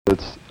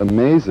It's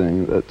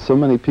amazing that so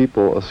many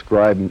people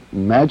ascribe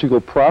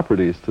magical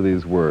properties to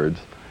these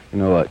words. You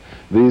know, like,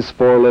 these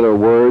four-letter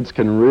words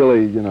can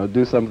really,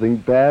 do something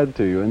bad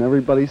to you, and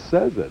everybody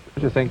says it.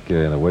 Don't you think,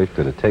 in a way,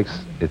 that it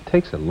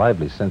takes a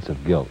lively sense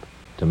of guilt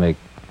to make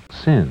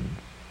sin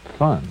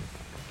fun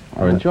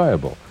or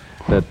enjoyable?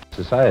 That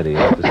society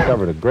has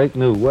discovered a great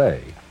new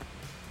way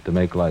to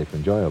make life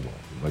enjoyable.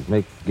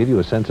 Like, give you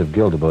a sense of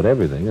guilt about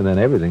everything, and then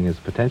everything is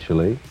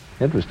potentially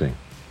interesting,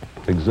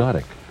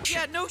 exotic.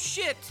 Yeah, no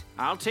shit.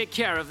 I'll take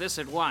care of this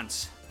at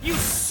once. You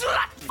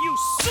slut! You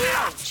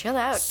slut! Chill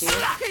out, dude.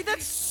 Okay,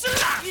 that's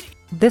slut!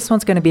 This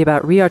one's going to be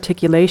about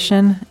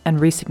rearticulation and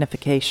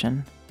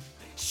resignification.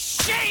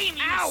 Shame,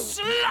 you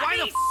slut! Why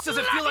the f*** does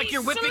it feel like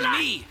you're whipping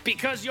me?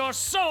 Because your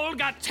soul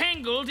got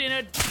tangled in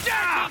a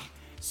dirty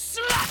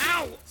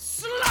slut!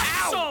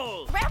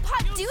 Soul!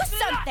 Grandpa, do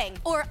something,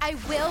 or I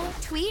will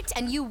tweet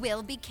and you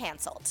will be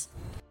canceled.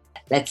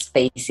 Let's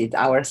face it,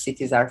 our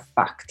cities are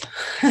fucked.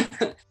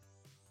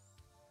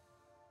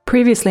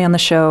 Previously on the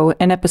show,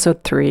 in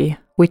episode 3,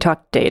 we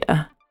talked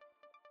data.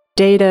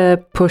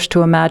 Data pushed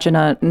to imagine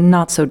a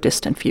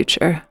not-so-distant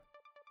future.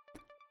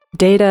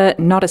 Data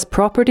not as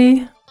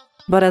property,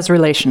 but as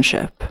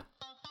relationship.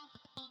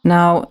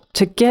 Now,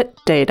 to get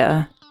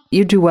data,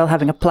 you do well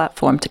having a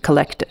platform to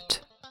collect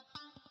it.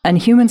 And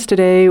humans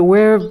today,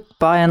 we're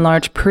by and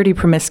large pretty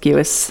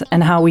promiscuous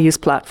in how we use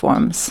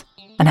platforms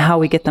and how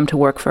we get them to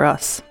work for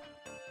us.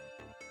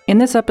 In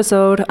this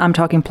episode, I'm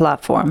talking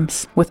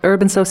platforms with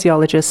urban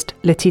sociologist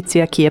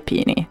Letizia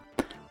Chiappini,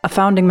 a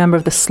founding member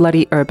of the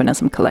Slutty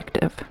Urbanism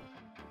Collective.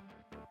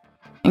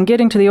 In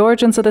getting to the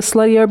origins of the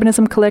Slutty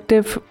Urbanism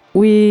Collective,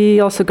 we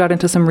also got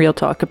into some real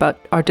talk about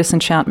our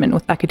disenchantment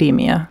with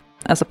academia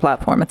as a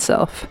platform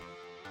itself.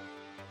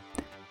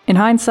 In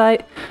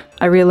hindsight,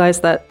 I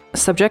realized that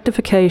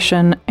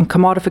subjectification and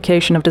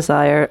commodification of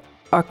desire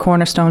are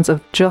cornerstones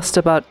of just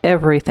about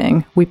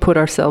everything we put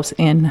ourselves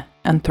in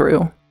and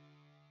through.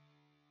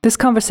 This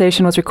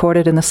conversation was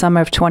recorded in the summer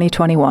of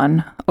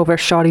 2021 over a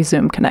shoddy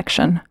Zoom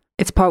connection.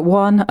 It's part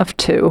 1 of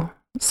 2,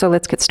 so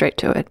let's get straight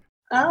to it.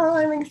 Oh,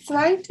 I'm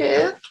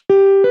excited.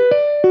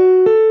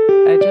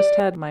 I just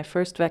had my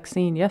first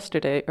vaccine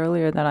yesterday,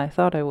 earlier than I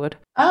thought I would.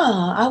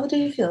 Oh, how do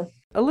you feel?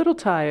 A little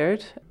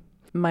tired.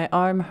 My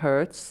arm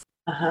hurts.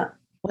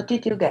 What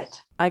did you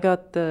get? I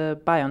got the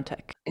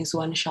BioNTech. Is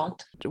one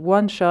shot?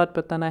 One shot,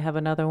 but then I have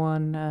another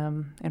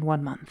one in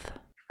 1 month.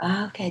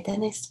 Okay,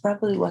 then it's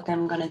probably what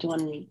I'm going to do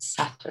on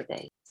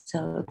Saturday.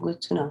 So good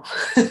to know.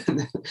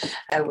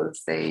 I will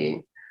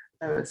say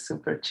I was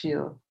super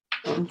chill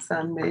on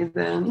Sunday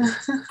then.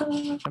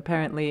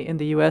 Apparently in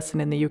the US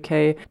and in the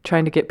UK,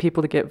 trying to get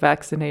people to get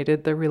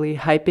vaccinated, they're really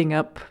hyping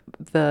up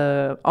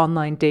the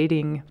online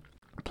dating,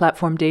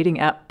 platform dating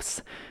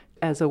apps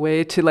as a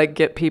way to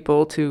get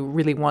people to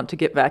really want to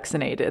get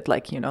vaccinated.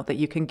 That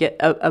you can get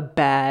a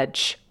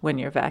badge when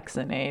you're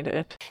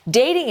vaccinated.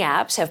 Dating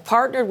apps have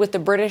partnered with the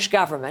British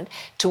government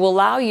to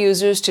allow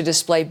users to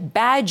display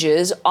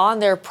badges on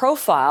their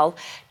profile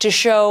to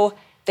show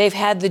they've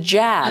had the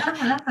jab.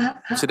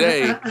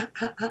 Today,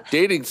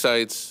 dating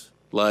sites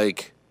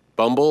like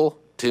Bumble,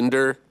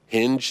 Tinder,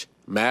 Hinge,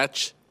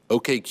 Match,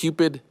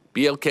 OkCupid,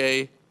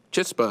 BLK,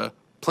 Chispa,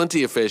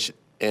 Plenty of Fish,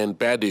 and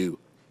Badoo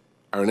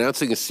are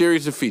announcing a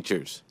series of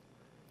features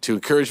to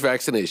encourage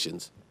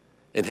vaccinations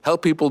and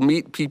help people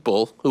meet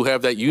people who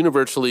have that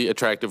universally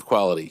attractive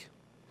quality.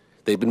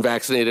 They've been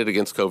vaccinated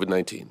against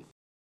COVID-19.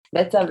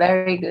 That's a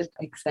very good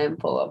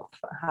example of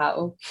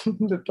how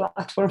the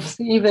platforms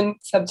even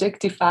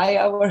subjectify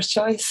our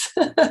choice.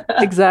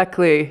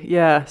 Exactly,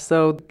 yeah.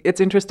 So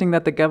it's interesting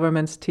that the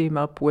governments team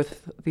up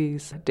with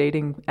these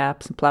dating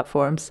apps and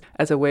platforms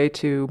as a way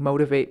to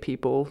motivate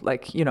people,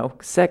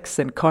 sex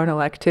and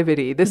carnal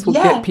activity. This will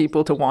get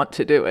people to want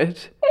to do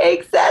it.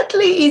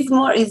 Exactly.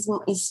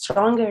 It's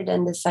stronger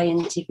than the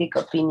scientific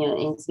opinion.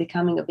 It's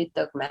becoming a bit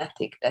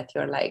dogmatic that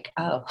you're like,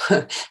 oh,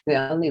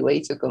 the only way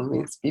to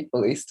convince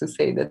people is to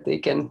say that they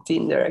can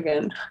Tinder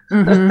again.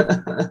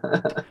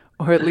 Mm-hmm.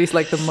 Or at least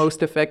the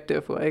most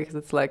effective way, because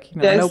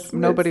it's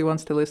nobody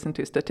wants to listen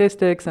to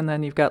statistics, and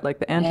then you've got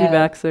the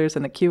anti-vaxxers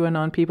and the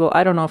QAnon people.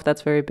 I don't know if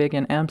that's very big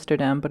in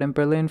Amsterdam, but in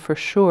Berlin for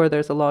sure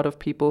there's a lot of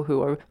people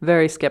who are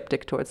very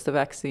skeptic towards the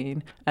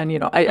vaccine. And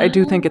I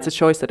do think it's a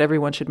choice that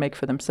everyone should make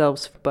for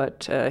themselves,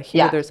 but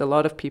here there's a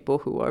lot of people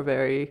who are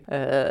very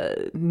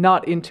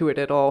not into it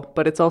at all.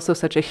 But it's also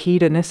such a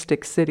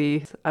hedonistic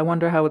city. I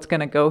wonder how it's going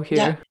to go here.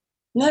 Yeah.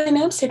 No, in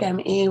Amsterdam,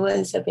 it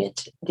was a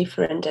bit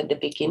different at the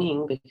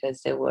beginning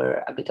because there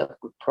were a bit of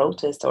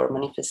protest or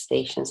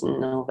manifestations in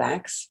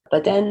no-vax.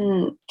 But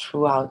then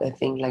throughout, I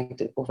think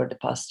over the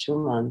past 2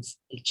 months,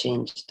 it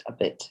changed a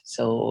bit.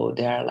 So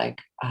there are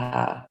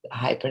a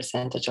high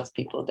percentage of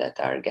people that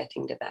are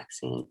getting the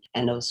vaccine,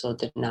 and also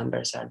the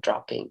numbers are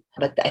dropping.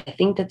 But I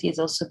think that is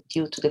also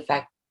due to the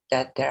fact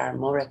that there are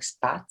more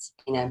expats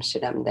in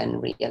Amsterdam than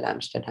real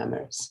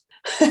Amsterdammers.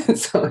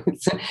 So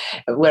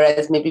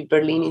whereas maybe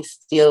Berlin is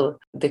still,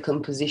 the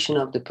composition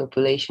of the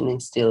population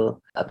is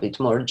still a bit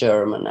more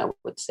German, I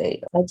would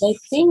say. But I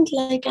think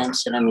like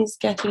Amsterdam is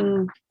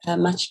getting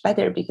much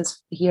better,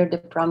 because here the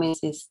promise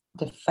is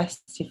the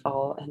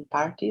festival and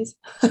parties.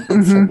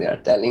 So they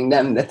are telling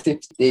them that if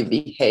they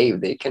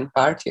behave, they can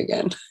party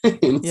again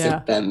in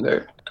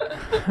September.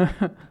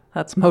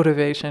 That's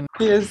motivation.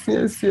 Yes.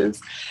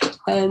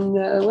 And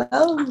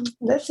well,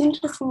 that's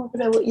interesting,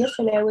 because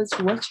yesterday I was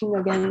watching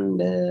again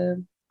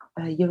the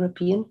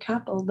European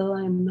Cup, although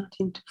I'm not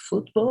into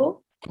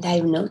football. And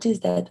I've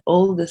noticed that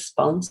all the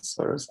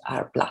sponsors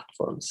are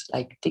platforms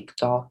like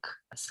TikTok.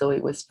 So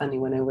it was funny,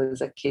 when I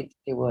was a kid,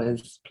 it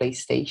was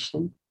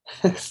PlayStation,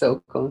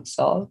 so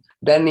console.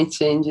 Then it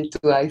changed to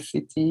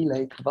ICT,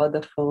 like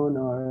Vodafone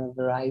or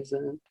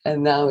Verizon.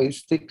 And now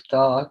it's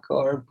TikTok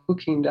or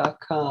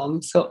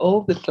Booking.com. So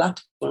all the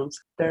platforms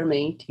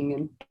permeating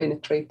and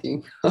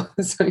penetrating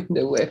also in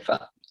the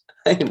UEFA.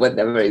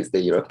 Whatever is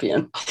the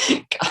European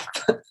Cup.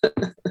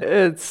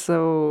 It's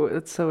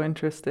so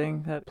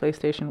interesting that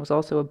PlayStation was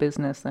also a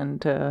business,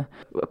 and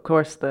of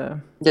course the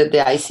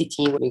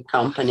ICT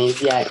companies,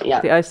 the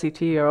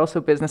ICT are also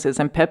businesses,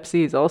 and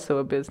Pepsi is also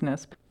a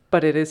business.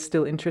 But it is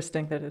still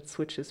interesting that it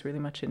switches really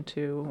much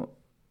into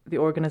the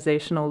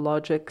organizational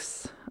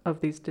logics of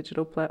these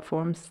digital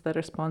platforms that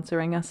are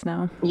sponsoring us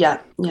now.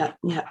 Yeah.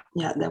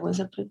 That was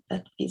a bit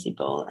that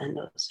visible, and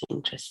also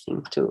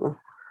interesting to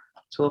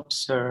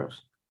observe.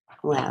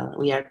 Well,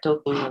 we are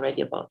talking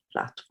already about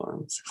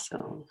platforms,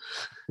 so...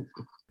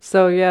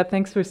 So yeah,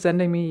 thanks for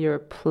sending me your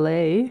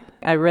play.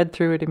 I read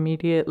through it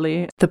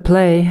immediately. The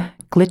play,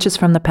 Glitches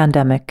from the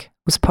Pandemic,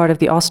 was part of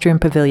the Austrian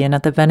Pavilion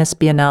at the Venice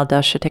Biennale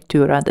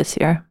d'Architettura this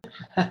year.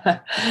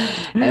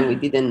 And we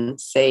didn't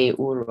say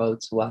who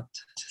wrote what,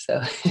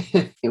 so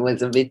it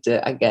was a bit,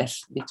 I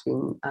guess,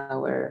 between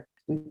our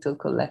little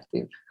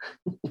collective.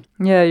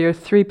 Yeah, you're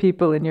 3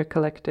 people in your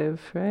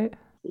collective, right?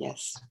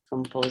 Yes,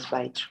 composed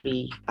by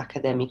 3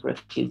 academic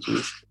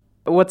refugees.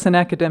 What's an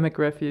academic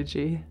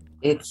refugee?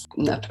 It's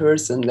a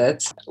person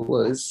that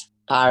was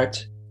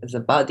part, as a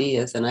body,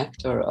 as an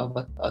actor of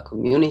a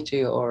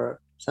community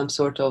or some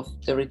sort of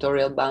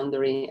territorial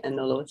boundary, and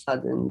all of a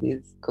sudden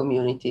this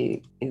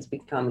community is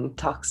becoming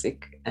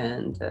toxic,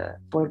 and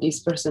for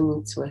this person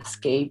needs to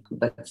escape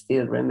but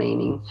still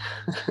remaining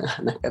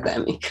an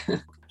academic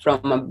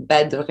from a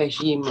bad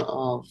regime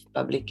of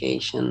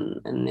publication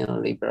and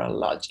neoliberal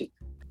logic.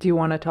 Do you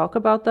want to talk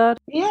about that?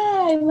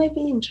 Yeah, it might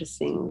be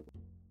interesting.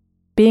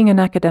 Being an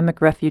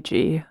academic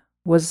refugee,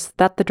 was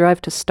that the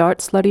drive to start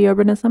Slutty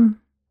Urbanism?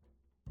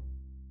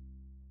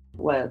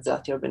 Well,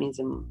 Slutty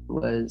Urbanism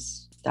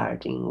was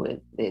starting with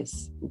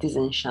this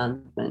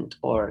disenchantment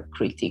or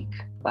critique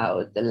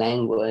about the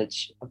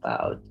language,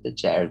 about the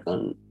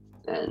jargon,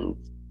 and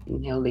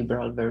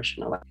neoliberal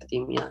version of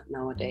academia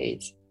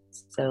nowadays.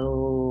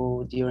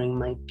 So during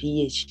my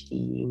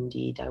PhD,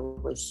 indeed, I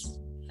was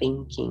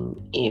thinking,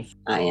 if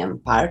I am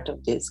part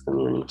of this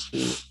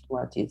community,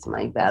 what is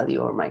my value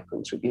or my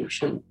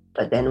contribution?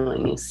 But then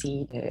when you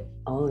see the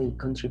only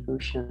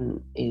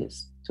contribution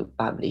is to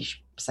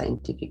publish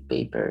scientific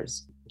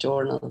papers,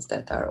 journals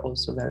that are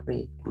also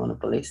very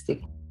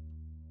monopolistic,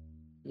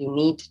 you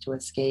need to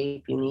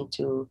escape, you need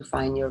to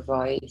find your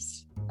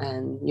voice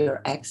and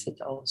your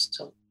exit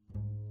also.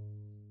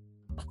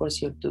 Of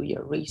course, you do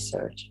your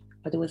research,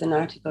 but there was an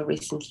article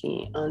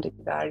recently on The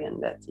Guardian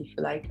that if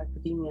you like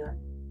academia,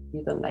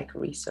 you don't like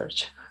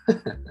research.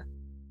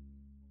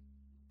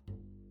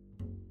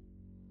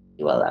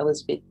 Well, I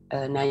was a bit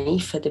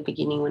naive at the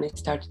beginning when I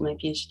started my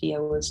PhD. I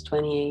was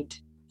 28,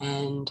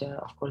 and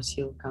of course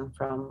you come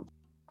from,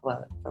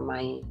 well, from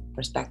my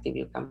perspective,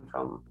 you come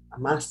from a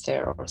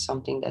master or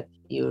something that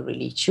you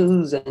really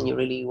choose and you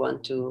really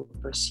want to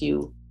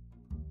pursue.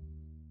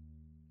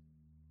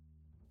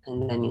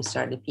 And then you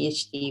start a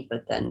PhD,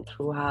 but then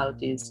throughout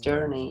this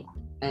journey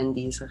and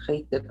this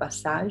rite de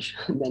passage,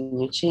 then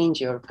you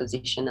change your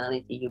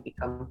positionality, you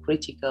become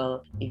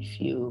critical. If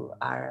you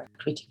are a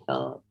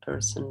critical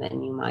person,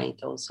 then you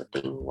might also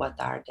think, what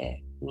are the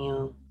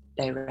new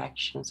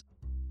directions?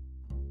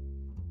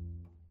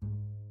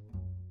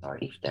 Or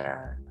if there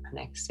are an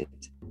exit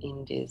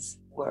in this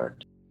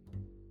world.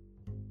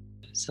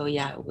 So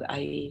yeah,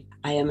 I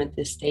am at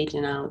the stage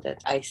now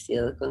that I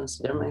still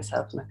consider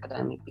myself an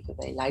academic because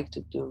I like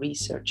to do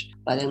research,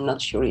 but I'm not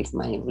sure if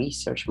my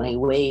research, my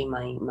way,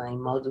 my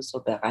modus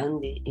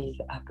operandi is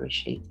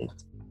appreciated.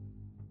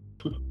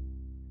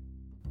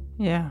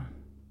 Yeah,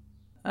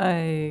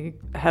 I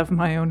have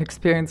my own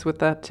experience with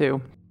that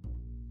too.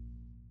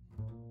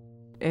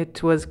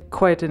 It was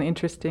quite an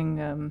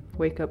interesting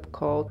wake-up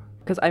call,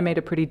 because I made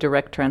a pretty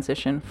direct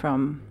transition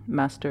from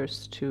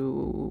master's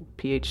to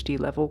PhD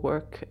level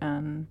work,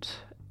 and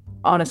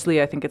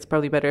honestly I think it's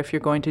probably better if you're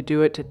going to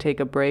do it to take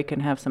a break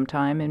and have some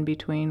time in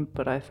between,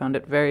 but I found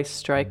it very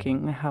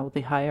striking how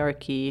the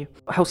hierarchy,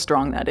 how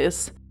strong that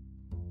is.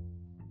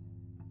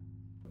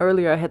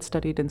 Earlier I had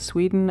studied in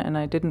Sweden and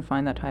I didn't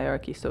find that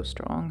hierarchy so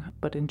strong.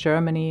 But in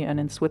Germany and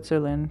in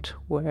Switzerland,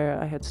 where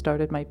I had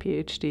started my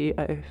PhD,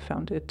 I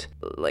found it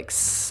like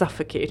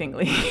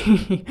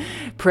suffocatingly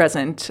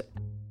present.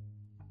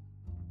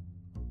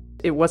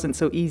 It wasn't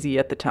so easy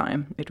at the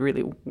time. It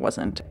really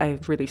wasn't. I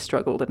really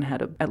struggled and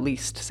had at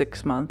least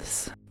 6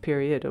 months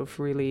period of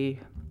really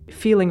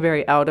feeling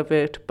very out of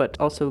it, but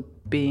also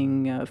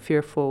being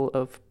fearful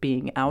of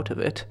being out of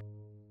it.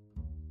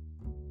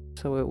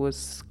 So it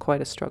was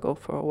quite a struggle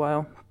for a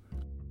while.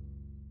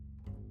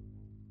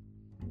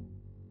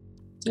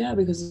 Yeah,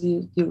 because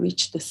you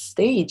reach the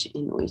stage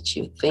in which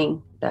you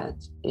think that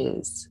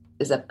is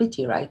a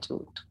pity, right,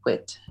 to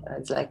quit.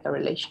 It's like a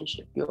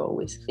relationship. You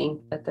always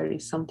think that there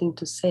is something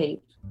to save,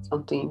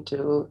 something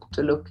to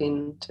look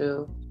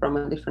into from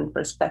a different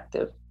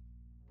perspective.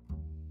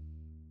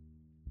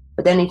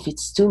 But then if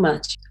it's too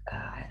much,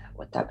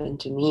 what happened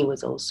to me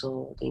was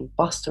also the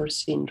imposter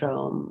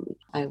syndrome.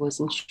 I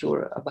wasn't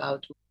sure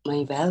about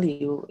my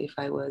value, if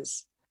I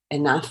was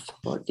enough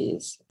for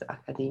this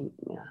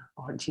academia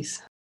or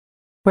this.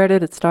 Where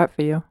did it start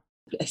for you?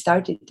 I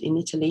started in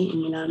Italy,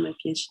 in Milan, my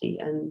PhD,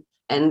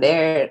 and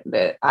there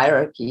the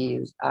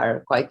hierarchies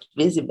are quite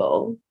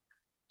visible,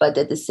 but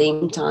at the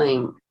same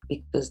time,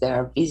 because they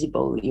are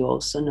visible, you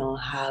also know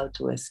how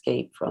to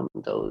escape from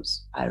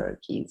those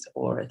hierarchies,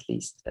 or at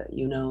least that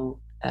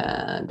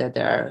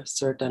there are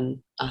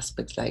certain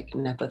aspects like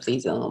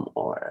nepotism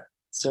or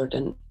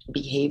certain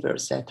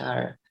behaviors that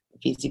are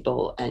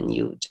visible, and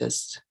you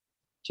just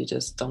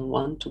don't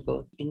want to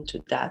go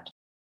into that.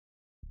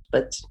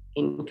 But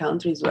in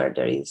countries where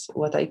there is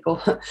what I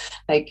call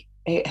like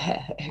a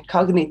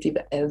cognitive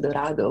El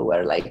Dorado,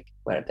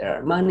 where there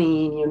are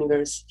money in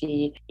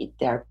university,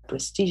 they are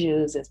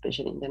prestigious,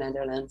 especially in the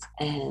Netherlands,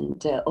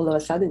 and all of a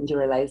sudden you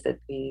realize that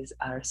these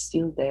are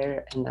still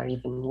there and are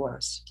even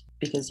worse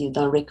because you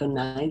don't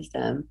recognize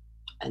them,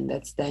 and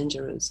that's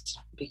dangerous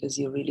because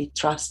you really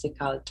trust the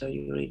culture.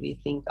 You really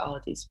think, oh,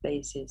 this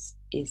place is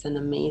an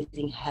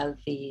amazing,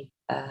 healthy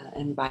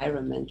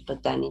environment,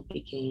 but then it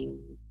became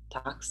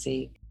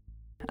toxic.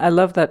 I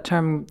love that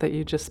term that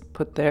you just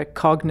put there,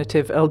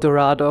 cognitive El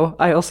Dorado.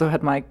 I also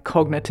had my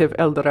cognitive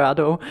El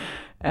Dorado,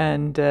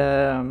 and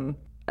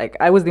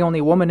I was the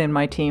only woman in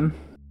my team,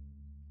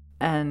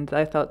 and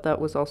I thought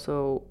that was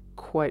also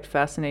quite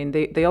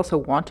fascinating. They also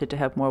wanted to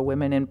have more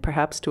women, and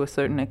perhaps to a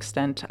certain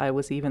extent I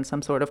was even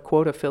some sort of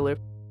quota filler.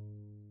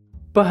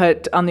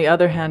 But on the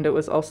other hand, it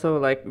was also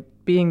like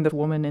being the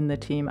woman in the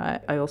team,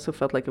 I also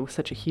felt like it was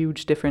such a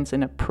huge difference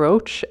in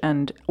approach.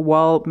 And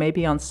while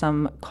maybe on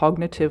some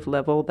cognitive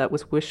level that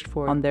was wished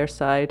for on their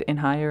side in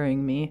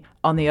hiring me,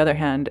 on the other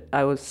hand,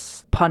 I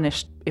was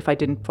punished if I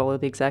didn't follow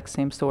the exact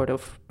same sort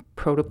of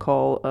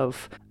protocol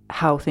of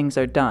how things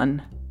are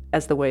done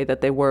as the way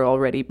that they were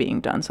already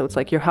being done. So it's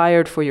like you're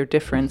hired for your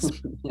difference,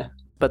 yeah.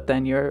 But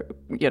then you're,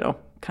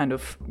 kind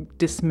of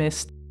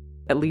dismissed,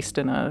 at least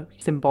in a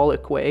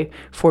symbolic way,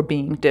 for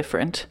being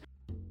different.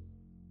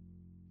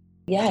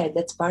 Yeah,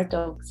 that's part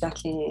of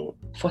exactly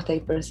what I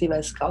perceive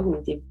as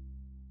cognitive,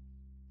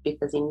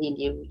 because indeed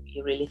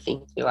you really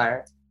think you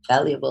are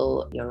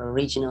valuable, your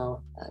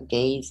original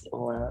gaze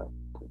or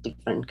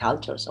different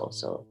cultures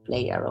also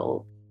play a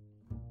role.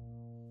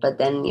 But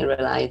then you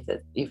realize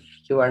that if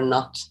you are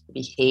not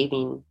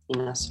behaving in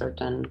a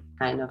certain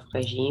kind of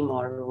regime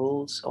or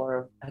rules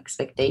or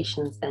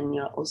expectations, then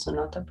you're also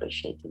not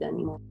appreciated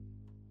anymore.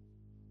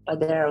 But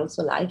there are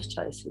also life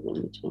choices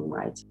in between,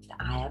 right?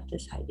 I have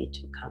decided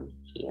to come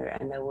here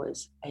and I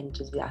was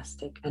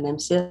enthusiastic, and I'm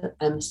still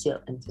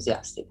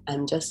enthusiastic.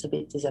 I'm just a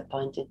bit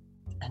disappointed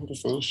and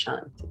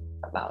disenchanted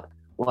about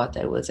what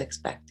I was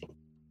expecting.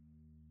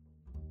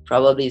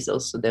 Probably it's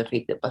also the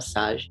Rite de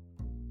Passage.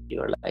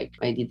 You're like,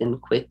 I didn't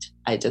quit.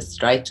 I just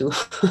tried to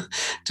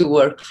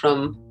work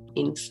from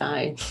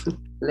inside,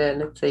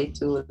 let's say,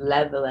 to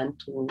level and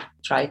to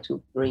try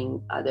to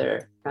bring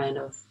other kind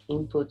of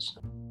input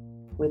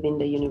within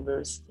the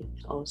university.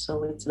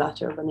 Also, it's Dutch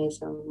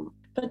urbanism,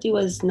 but it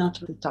was not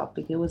the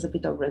topic. It was a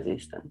bit of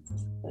resistance,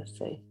 let's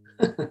say.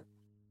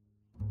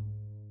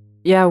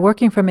 Yeah,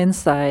 working from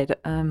inside,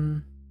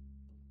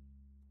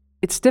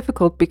 it's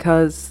difficult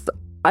because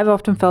I've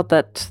often felt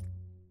that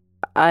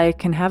I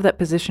can have that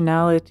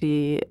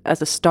positionality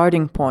as a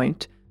starting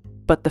point,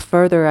 but the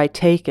further I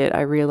take it,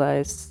 I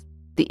realize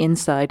the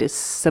inside is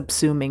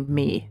subsuming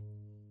me,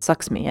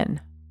 sucks me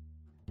in.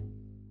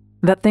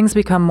 That things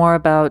become more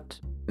about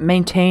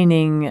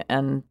maintaining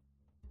and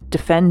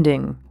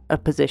defending a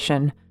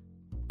position,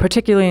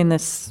 particularly in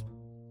this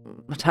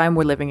time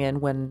we're living in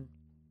when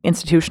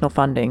institutional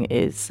funding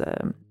is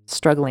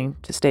struggling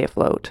to stay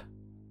afloat.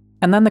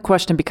 And then the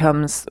question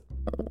becomes,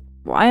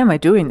 why am I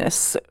doing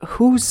this?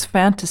 Whose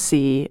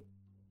fantasy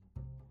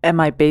am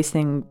I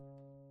basing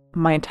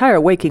my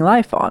entire waking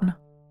life on?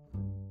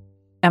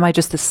 Am I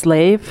just a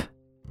slave?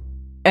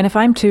 And if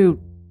I'm to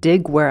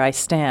dig where I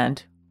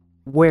stand,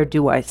 where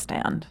do I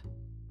stand?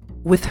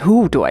 With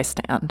who do I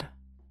stand?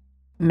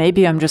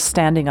 Maybe I'm just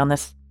standing on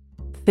this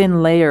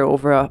thin layer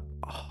over a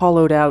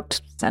hollowed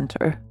out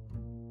center.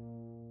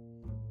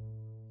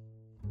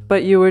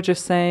 But you were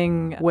just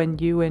saying when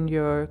you and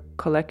your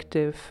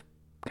collective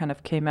kind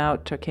of came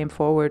out or came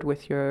forward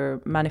with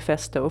your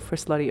manifesto for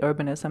slutty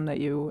urbanism that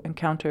you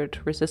encountered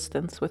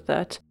resistance with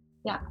that.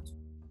 Yeah.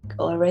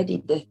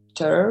 Already the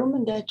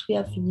term that we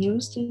have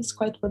used is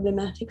quite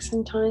problematic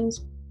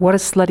sometimes. What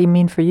does slutty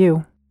mean for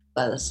you?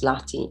 Well,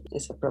 slutty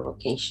is a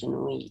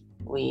provocation.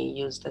 We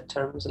use the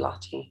term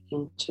slutty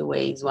in two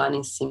ways. One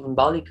is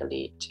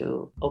symbolically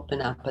to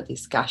open up a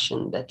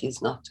discussion that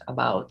is not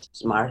about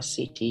smart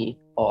city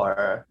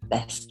or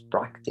best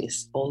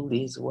practice, all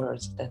these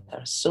words that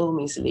are so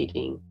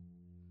misleading.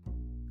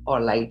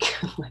 Or like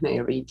when I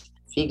read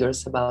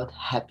figures about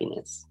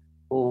happiness,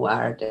 who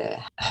are the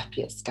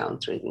happiest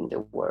countries in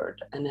the world,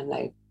 and I'm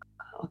like,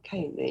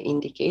 okay, the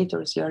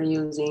indicators you're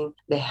using,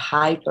 the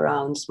hype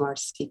around smart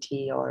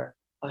city or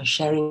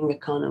sharing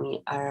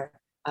economy are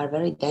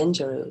very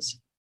dangerous.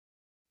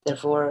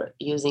 Therefore,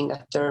 using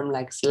a term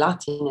like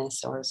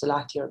sluttiness or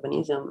slutty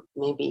urbanism,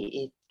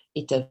 maybe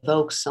it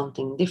evokes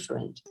something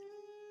different.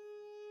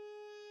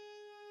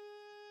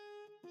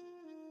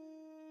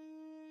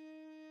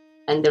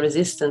 And the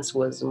resistance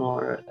was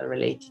more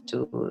related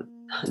to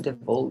the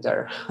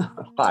vulgar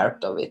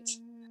part of it.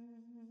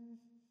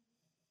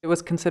 It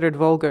was considered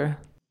vulgar.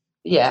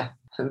 Yeah,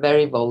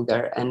 very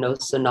vulgar and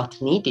also not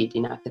needed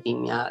in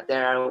academia.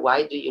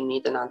 Why do you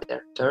need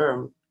another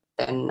term?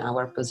 Then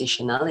our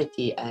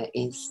positionality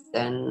is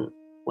then,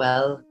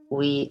 well,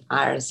 we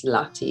are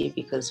slutty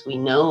because we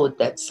know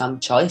that some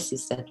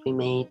choices that we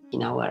made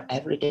in our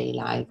everyday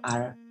life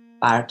are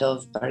part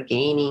of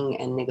bargaining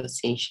and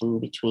negotiation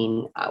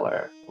between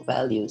our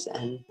values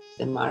and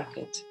the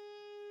market.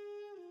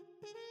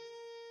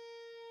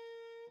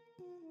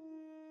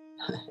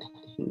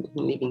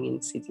 Living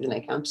in cities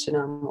like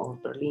Amsterdam or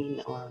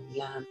Berlin or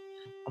Milan,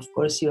 of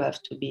course you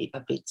have to be a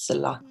bit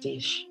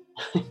sluttish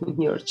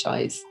in your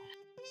choice.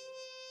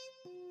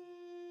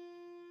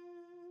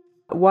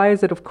 Why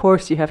is it, of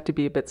course, you have to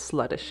be a bit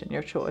sluttish in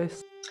your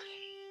choice?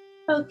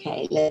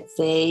 Okay, let's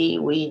say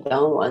we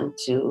don't want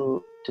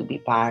to be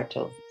part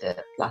of the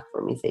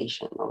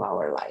platformization of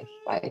our life,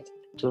 right?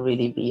 To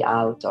really be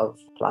out of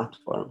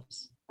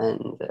platforms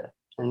and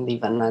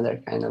live another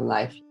kind of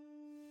life.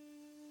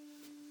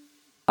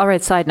 All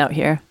right, side note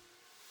here.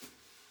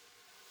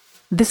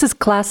 This is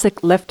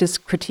classic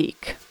leftist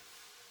critique.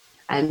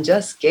 I'm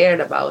just scared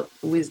about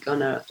who is going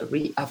to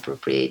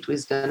reappropriate, who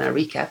is going to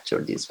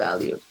recapture this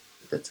value.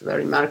 That's a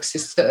very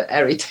Marxist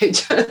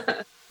heritage.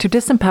 To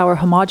disempower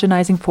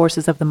homogenizing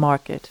forces of the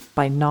market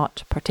by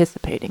not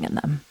participating in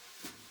them.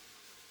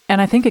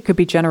 And I think it could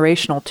be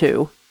generational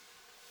too.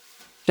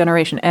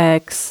 Generation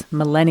X,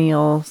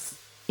 millennials,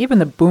 even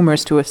the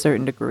boomers to a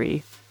certain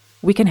degree.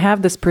 We can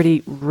have this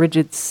pretty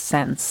rigid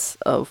sense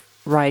of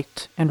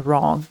right and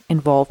wrong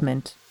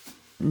involvement,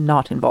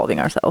 not involving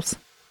ourselves.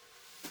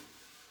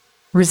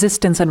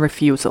 Resistance and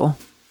refusal.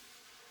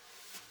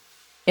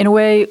 In a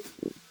way,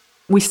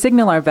 we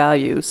signal our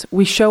values.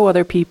 We show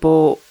other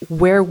people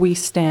where we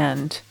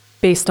stand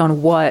based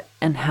on what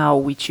and how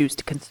we choose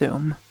to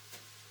consume.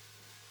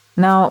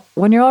 Now,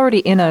 when you're already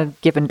in a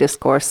given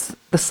discourse,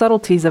 the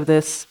subtleties of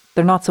this,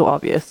 they're not so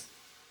obvious.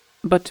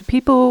 But to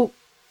people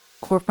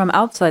who are from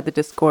outside the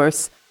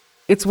discourse,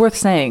 it's worth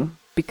saying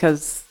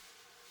because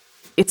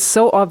it's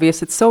so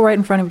obvious, it's so right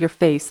in front of your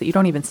face that you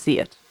don't even see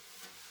it.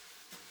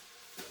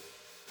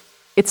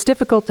 It's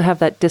difficult to have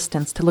that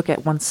distance to look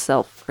at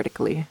oneself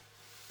critically.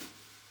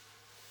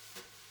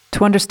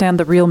 To understand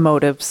the real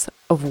motives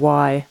of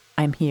why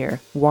I'm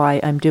here, why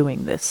I'm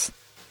doing this,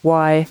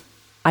 why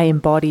I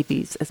embody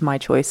these as my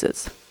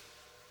choices.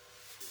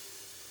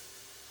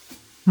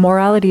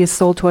 Morality is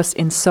sold to us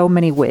in so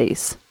many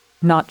ways,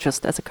 not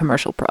just as a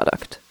commercial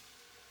product.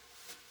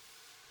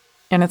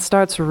 And it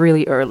starts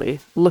really early,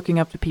 looking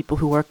up to people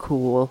who are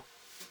cool,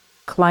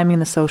 climbing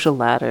the social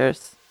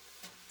ladders,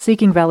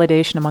 seeking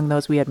validation among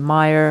those we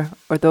admire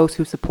or those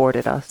who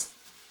supported us.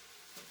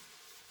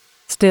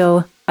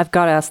 Still, I've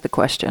got to ask the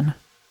question,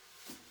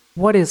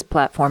 what is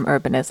platform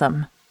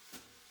urbanism?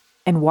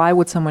 And why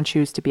would someone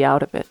choose to be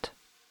out of it?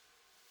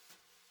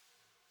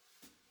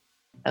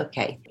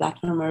 Okay,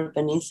 platform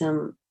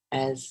urbanism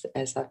as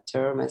a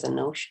term, as a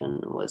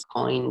notion, was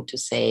coined to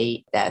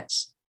say that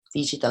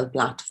digital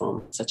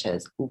platforms such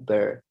as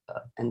Uber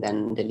and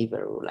then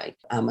Deliveroo like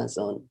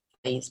Amazon,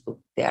 Facebook,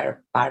 they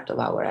are part of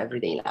our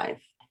everyday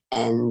life.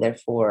 And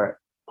therefore,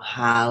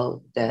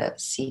 how the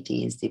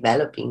city is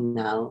developing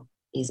now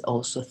is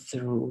also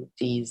through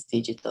these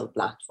digital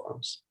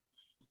platforms.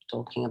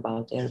 Talking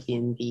about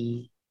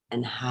Airbnb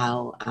and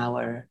how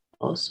our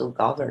also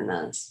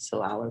governance,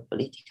 so our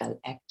political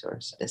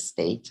actors, the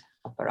state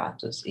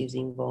apparatus is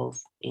involved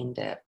in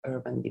the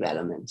urban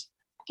development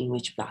in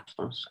which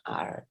platforms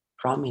are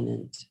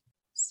prominent.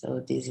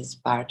 So this is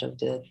part of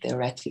the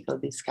theoretical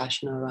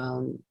discussion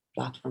around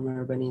platform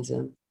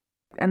urbanism.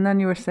 And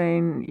then you were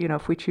saying,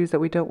 if we choose that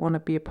we don't want to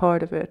be a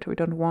part of it, or we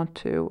don't want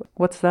to,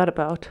 what's that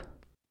about?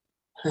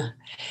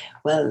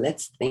 Well,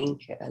 let's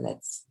think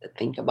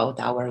about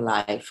our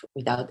life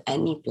without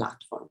any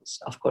platforms.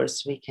 Of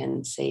course, we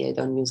can say I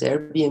don't use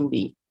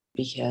Airbnb,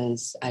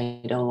 because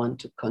I don't want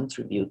to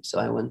contribute, so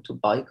I want to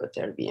boycott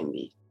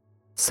Airbnb.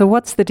 So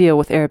what's the deal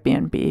with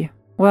Airbnb?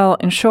 Well,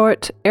 in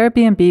short,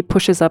 Airbnb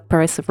pushes up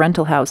price of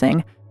rental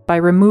housing by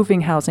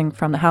removing housing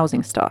from the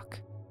housing stock.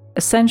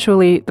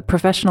 Essentially, the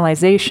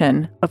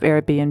professionalization of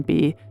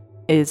Airbnb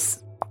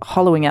is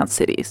hollowing out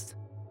cities,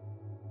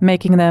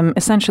 making them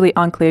essentially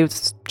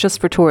enclaves just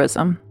for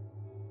tourism.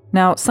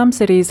 Now, some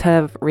cities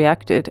have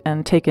reacted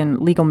and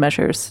taken legal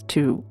measures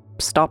to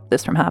stop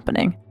this from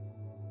happening.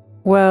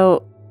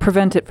 Well,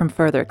 prevent it from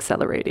further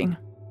accelerating.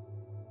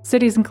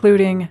 Cities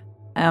including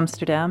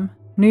Amsterdam,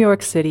 New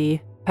York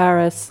City,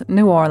 Paris,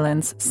 New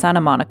Orleans, Santa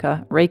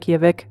Monica,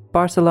 Reykjavik,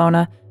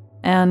 Barcelona,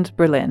 and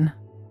Berlin.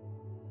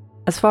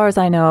 As far as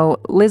I know,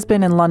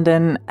 Lisbon and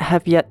London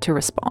have yet to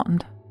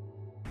respond.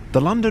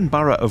 The London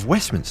Borough of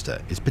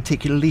Westminster is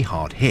particularly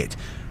hard hit,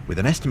 with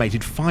an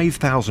estimated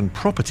 5,000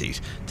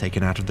 properties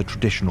taken out of the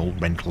traditional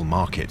rental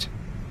market.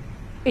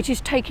 It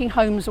is taking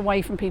homes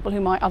away from people who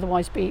might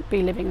otherwise be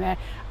living there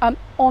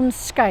on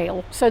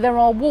scale. So there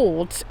are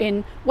wards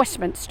in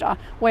Westminster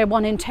where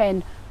 1 in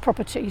 10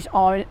 properties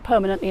are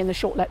permanently in the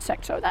short-let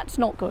sector. That's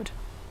not good.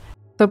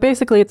 So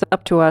basically it's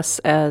up to us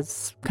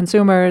as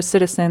consumers,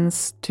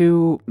 citizens,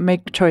 to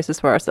make choices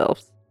for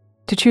ourselves,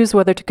 to choose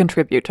whether to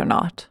contribute or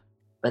not.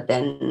 But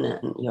then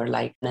you're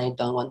like, I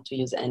don't want to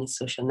use any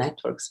social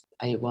networks.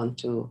 I want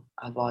to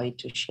avoid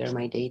to share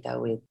my data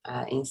with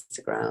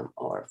Instagram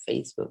or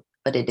Facebook.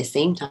 But at the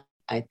same time,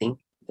 I think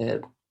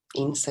the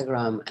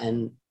Instagram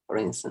and, for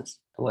instance,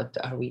 what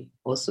are we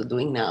also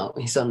doing now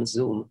is on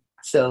Zoom.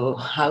 So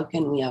how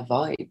can we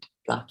avoid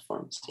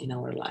platforms in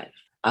our life?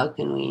 How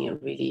can we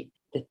really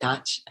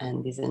detach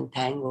and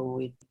disentangle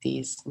with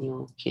these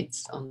new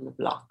kids on the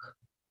block?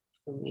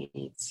 For me,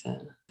 it's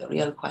the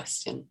real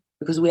question.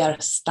 Because we are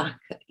stuck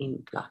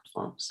in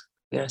platforms.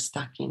 We are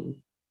stuck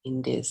in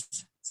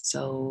this.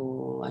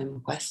 So I'm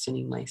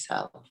questioning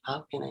myself.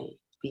 How can I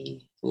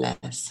be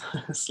less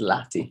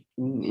slutty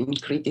in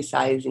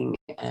criticizing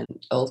and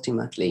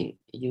ultimately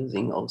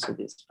using also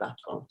these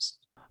platforms?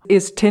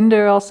 Is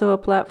Tinder also a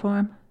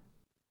platform?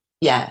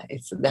 Yeah,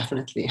 it's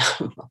definitely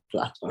a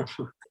platform.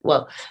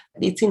 Well,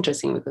 it's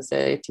interesting because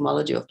the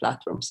etymology of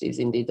platforms is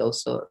indeed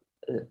also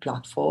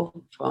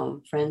platform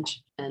from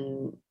French,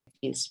 and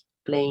is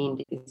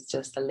plane is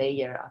just a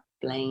layer, a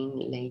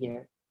plane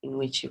layer in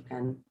which you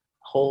can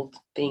hold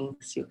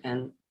things, you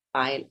can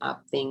pile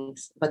up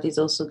things, but it's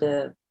also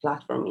the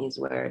platform is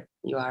where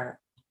you are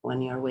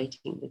when you're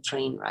waiting the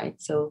train,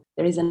 right? So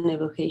there is an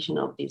evocation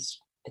of this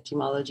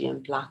etymology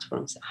and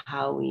platforms,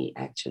 how we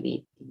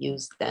actually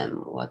use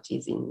them, what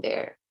is in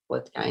there,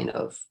 what kind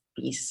of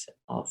piece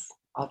of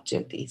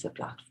object is a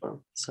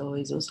platform. So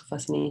it's also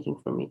fascinating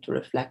for me to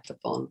reflect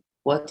upon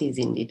what is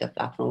indeed a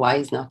platform, why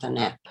is not an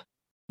app?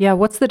 Yeah,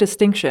 what's the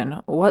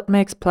distinction? What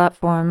makes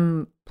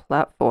platform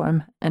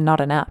and not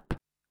an app?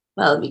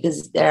 Well,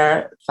 because there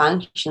are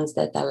functions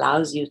that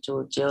allows you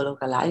to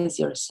geolocalize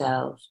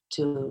yourself,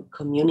 to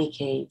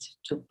communicate,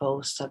 to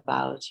post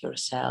about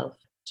yourself,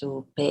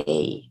 to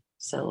pay.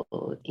 So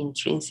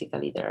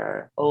intrinsically, there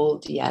are all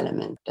the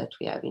elements that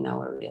we have in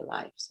our real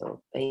life.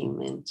 So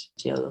payment,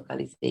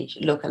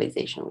 geolocalization,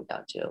 localization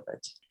without geo,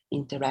 but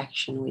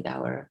interaction with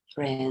our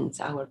friends,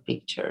 our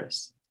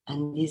pictures.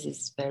 And this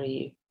is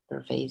very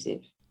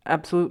pervasive.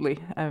 Absolutely.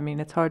 I mean,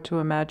 it's hard to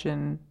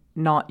imagine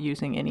not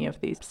using any of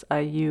these.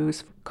 I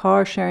use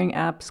car sharing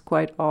apps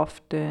quite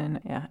often.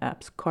 Yeah,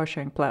 apps, car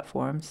sharing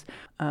platforms.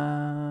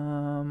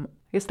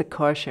 I guess the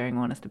car sharing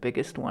one is the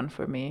biggest one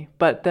for me.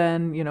 But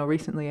then,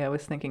 recently I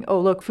was thinking, oh,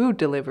 look, food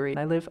delivery.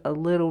 I live a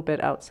little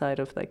bit outside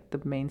of like the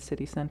main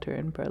city center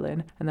in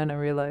Berlin. And then I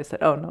realized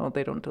that, oh no,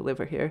 they don't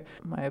deliver here.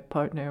 My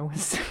partner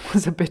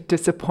was a bit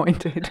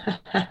disappointed.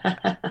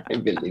 I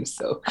believe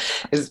so,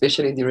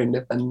 especially during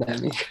the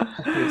pandemic.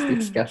 I was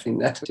discussing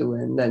that too.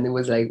 And then it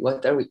was like,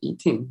 what are we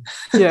eating?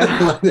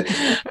 Yeah.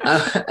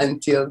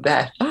 Until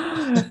that.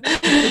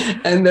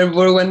 And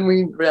therefore, when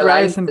we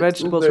realized rice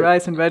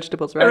and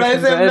vegetables.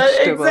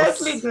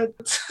 Exactly. Good.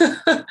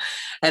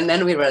 And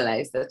then we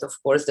realized that, of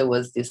course, there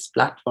was these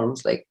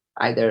platforms like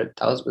either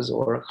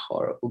Tausbesorg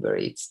or Uber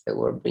Eats that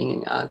were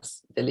bringing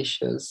us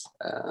delicious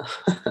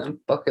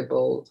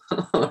Pokeball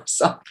or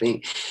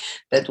something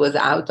that was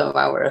out of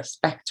our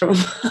spectrum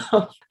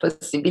of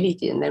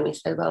possibility. And then we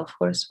said, well, of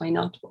course, why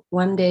not?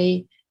 One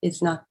day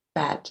it's not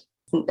bad.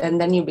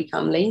 And then you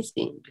become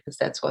lazy because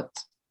that's what,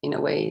 in a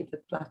way, the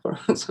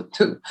platforms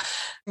to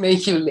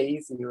make you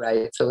lazy,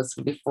 right? So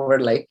before,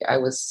 like, I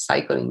was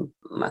cycling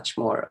much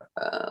more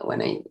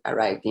when I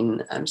arrived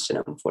in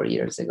Amsterdam 4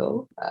 years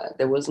ago.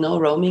 There was no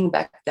roaming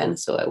back then,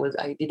 so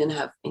I didn't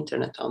have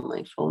internet on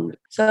my phone.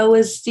 So I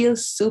was still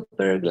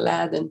super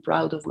glad and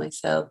proud of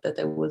myself that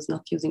I was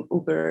not using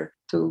Uber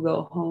to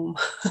go home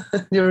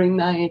during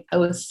night. I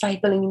was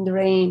cycling in the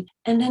rain,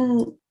 and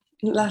then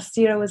last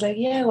year I was like,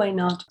 yeah, why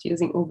not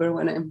using Uber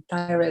when I'm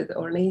tired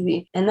or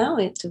lazy? And now,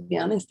 to be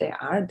honest, they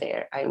are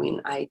there. I mean,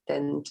 I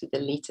tend to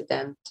delete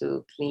them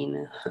to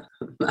clean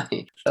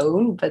my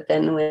phone, but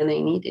then when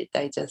I need it,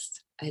 I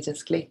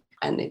just click.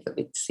 And it's a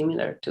bit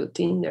similar to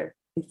Tinder.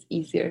 It's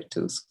easier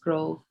to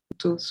scroll,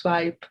 to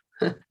swipe,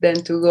 than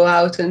to go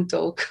out and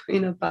talk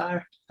in a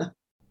bar.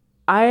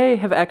 I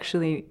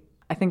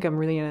think I'm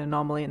really an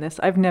anomaly in this.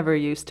 I've never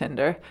used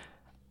Tinder.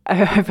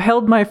 I've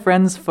held my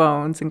friends'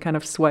 phones and kind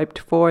of swiped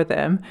for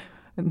them.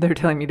 And they're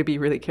telling me to be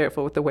really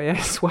careful with the way I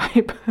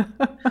swipe.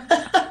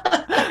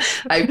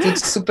 I put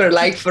super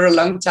like for a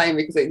long time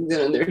because I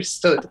didn't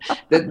understood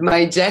that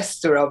my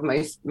gesture of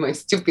my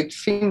stupid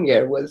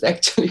finger was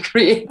actually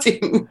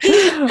creating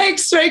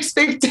extra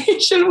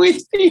expectation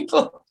with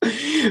people.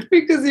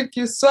 Because if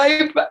you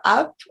swipe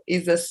up,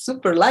 is a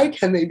super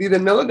like, and I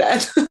didn't know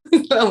that.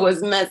 I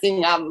was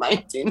messing up my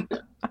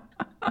Tinder.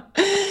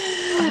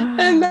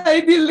 And I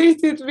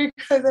deleted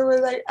because I was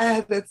like,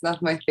 that's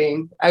not my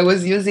thing. I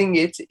was using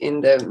it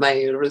in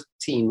my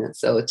routine.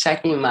 So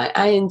checking my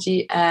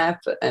ING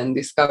app and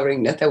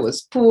discovering that I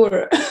was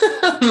poor,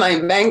 my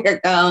bank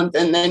account,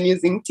 and then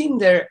using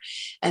Tinder.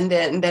 And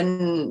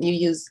then you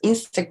use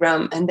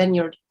Instagram, and then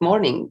your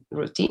morning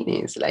routine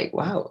is like,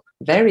 wow,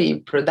 very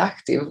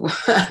productive.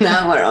 An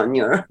hour on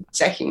your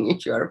checking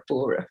if you are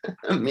poor,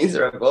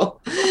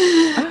 miserable.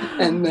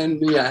 And then,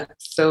 yeah.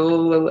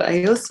 So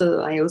I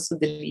also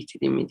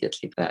deleted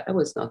immediately, but I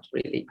was not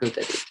really good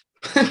at it.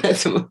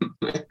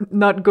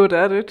 Not good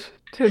at it,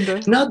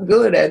 Tinder. Not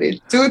good at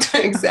it, too,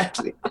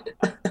 exactly.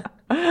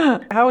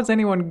 How is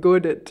anyone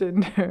good at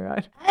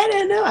Tinder? I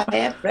don't know. I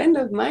have a friend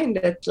of mine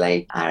that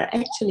are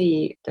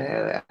actually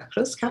a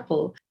close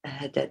couple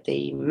that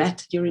they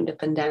met during the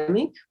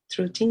pandemic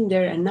through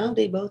Tinder, and now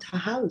they bought a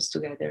house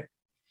together.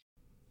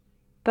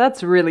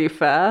 That's really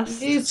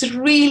fast. It's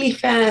really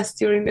fast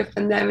during the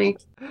pandemic.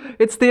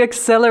 It's the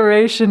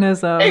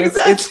accelerationism.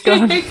 Exactly, it's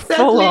gone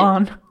full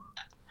on.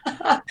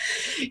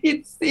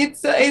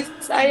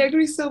 It's I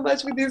agree so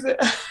much with this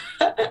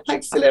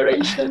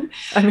acceleration.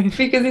 I mean,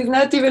 because it's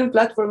not even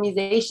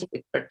platformization.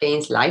 It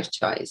pertains life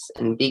choice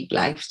and big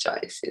life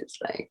choices,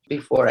 like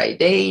before I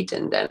date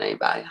and then I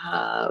buy a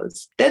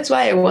house. That's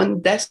why I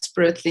want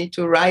desperately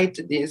to write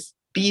this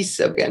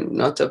piece again,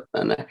 not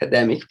an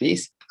academic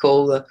piece,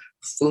 called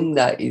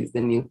Funda is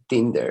the New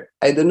Tinder.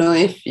 I don't know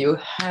if you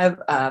have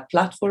a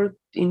platform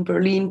in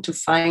Berlin to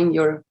find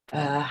your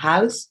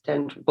house,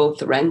 and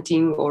both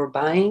renting or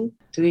buying.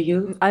 Do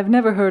you? I've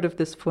never heard of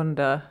this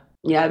Funda.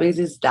 Yeah, because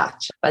it's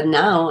Dutch. But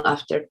now,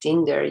 after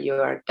Tinder, you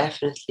are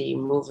definitely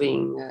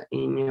moving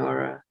in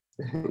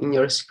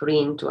your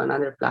screen to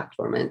another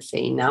platform and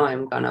say, now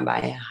I'm gonna buy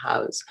a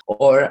house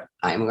or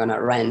I'm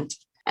gonna rent.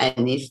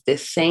 And it's the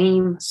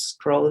same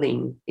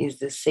scrolling, it's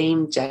the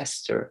same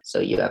gesture.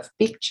 So you have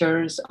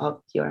pictures of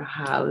your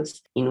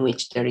house in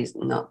which there is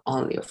not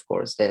only, of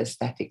course, the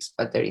aesthetics,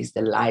 but there is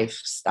the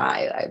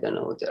lifestyle. I don't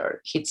know, there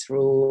are kids'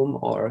 room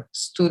or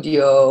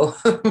studio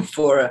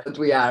for what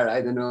we are,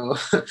 I don't know,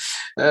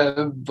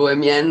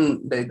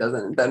 bohemian, they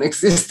don't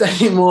exist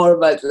anymore,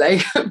 but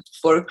like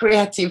for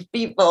creative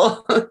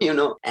people, you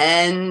know.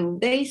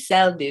 And they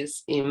sell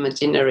this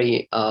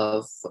imaginary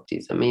of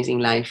this amazing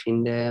life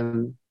in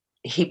the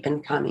hip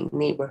and coming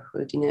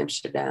neighborhood in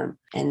Amsterdam,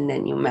 and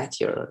then you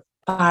met your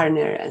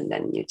partner and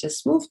then you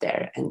just move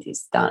there and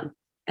it's done.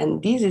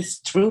 And this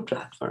is true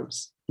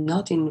platforms,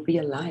 not in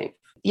real life.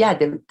 Yeah,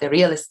 the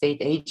real estate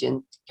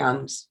agent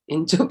comes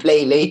into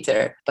play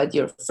later, but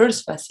your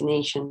first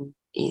fascination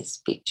is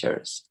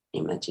pictures,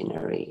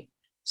 imaginary,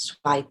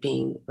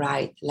 swiping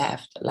right,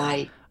 left,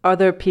 like. Are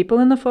there people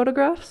in the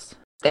photographs?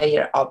 They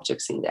are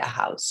objects in their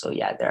house. So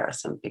yeah, there are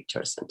some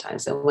pictures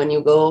sometimes. And when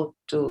you go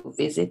to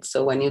visit,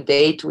 so when you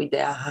date with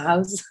their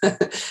house,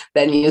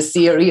 then you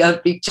see real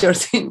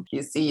pictures.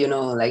 You see, you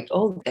know, like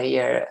all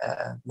their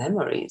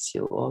memories.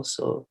 You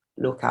also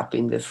look up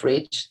in the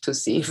fridge to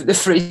see if the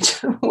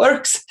fridge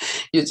works.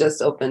 You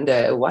just open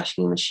the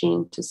washing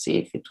machine to see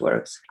if it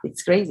works.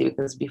 It's crazy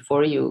because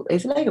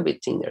it's like a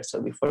bit Tinder.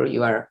 So before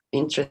you are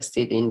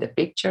interested in the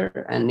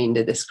picture and in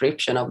the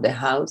description of the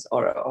house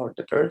or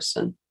the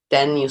person,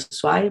 then you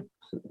swipe,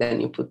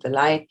 then you put the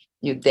like,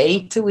 you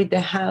date with the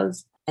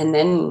house, and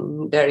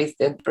then there is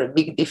the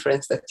big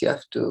difference that you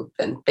have to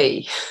then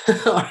pay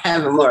or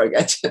have a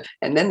mortgage.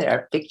 And then there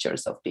are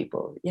pictures of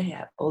people.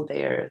 Yeah, all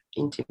their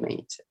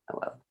intimate,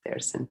 their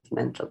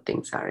sentimental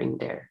things are in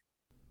there.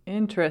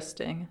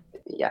 Interesting.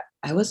 Yeah,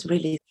 I was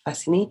really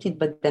fascinated,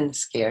 but then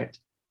scared.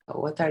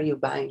 What are you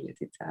buying with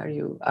it?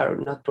 Are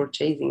not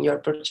purchasing? You're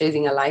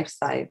purchasing a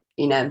lifestyle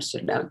in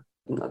Amsterdam,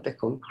 not the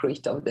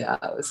concrete of the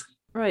house.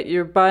 Right,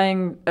 you're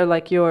buying,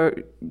 you're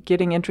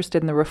getting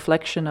interested in the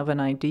reflection of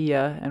an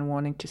idea and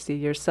wanting to see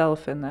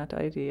yourself in that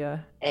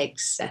idea.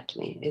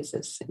 Exactly.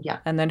 Yeah.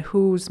 And then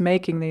who's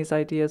making these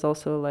ideas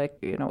also,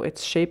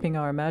 it's shaping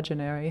our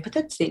imaginary. But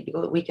that's it.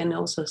 We can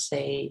also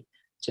say,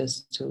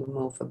 just to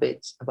move a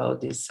bit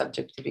about this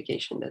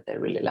subjectification that I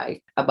really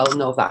like, about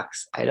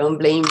no-vax. I don't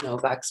blame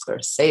no-vax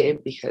per se,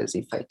 because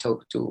if I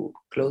talk to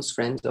close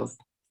friends of,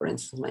 for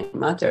instance, my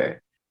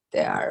mother,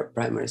 they are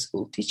primary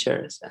school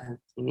teachers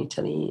in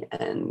Italy,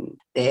 and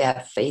they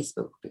have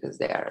Facebook because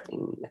they are,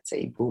 let's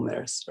say,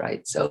 boomers,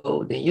 right?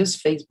 So they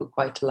use Facebook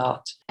quite a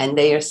lot, and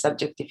their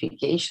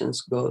subjectifications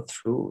go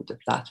through the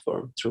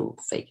platform, through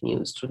fake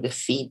news, through the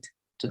feed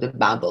to the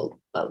bubble.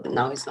 Well,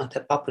 now it's not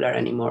that popular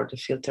anymore, the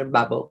filter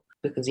bubble,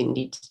 because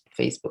indeed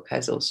Facebook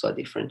has also a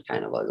different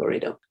kind of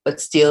algorithm.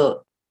 But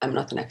still, I'm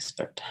not an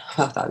expert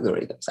about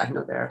algorithms. I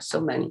know there are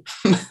so many.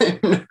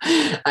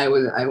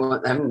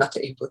 I'm not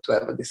able to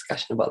have a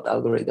discussion about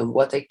algorithm.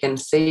 What I can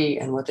say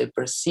and what I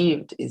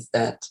perceived is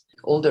that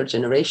older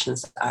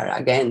generations are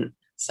again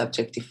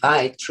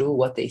subjectified through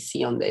what they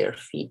see on their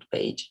feed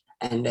page,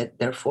 and that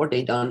therefore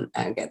they don't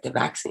get the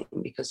vaccine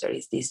because there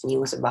is this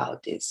news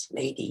about this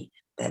lady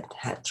that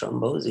had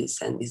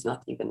thrombosis and is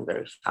not even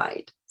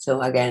verified.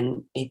 So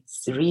again,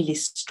 it's really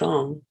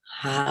strong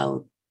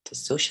how the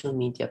social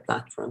media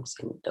platforms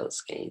in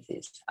those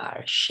cases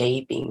are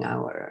shaping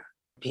our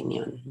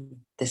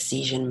opinion,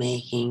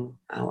 decision-making,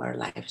 our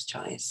life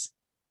choice.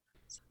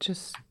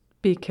 Just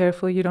be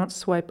careful you don't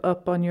swipe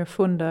up on your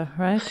Funda,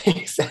 right?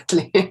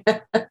 Exactly.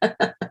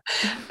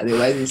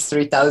 Otherwise, it's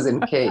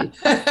 3,000K.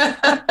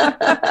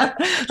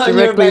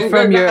 Directly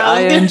from your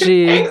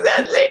ING.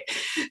 Exactly.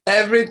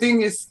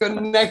 Everything is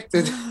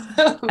connected.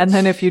 And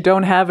then if you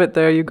don't have it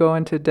there, you go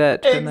into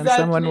debt. And then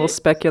someone will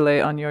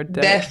speculate on your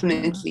debt.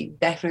 Definitely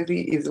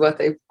is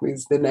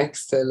is the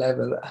next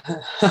level.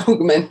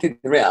 Augmented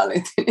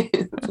reality.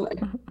 It's like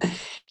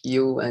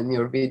you and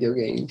your video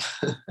game.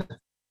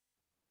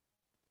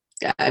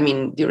 I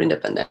mean, during the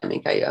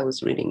pandemic, I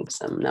was reading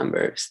some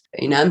numbers.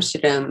 In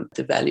Amsterdam,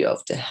 the value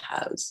of the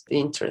house, the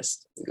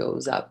interest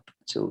goes up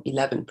to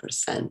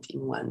 11%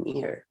 in 1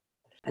 year.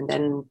 And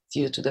then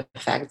due to the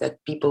fact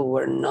that people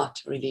were not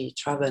really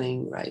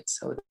traveling, right?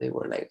 So they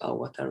were like, oh,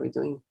 what are we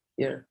doing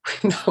here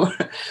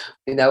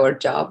with our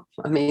job?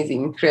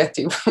 Amazing,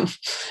 creative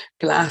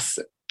class.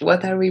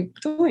 What are we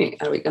doing?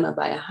 Are we going to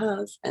buy a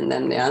house? And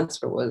then the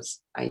answer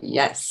was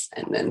yes.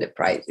 And then the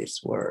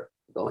prices were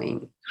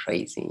going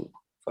crazy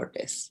for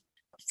this.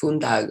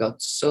 Funda got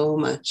so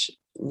much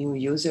new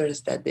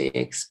users that they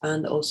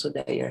expand also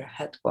their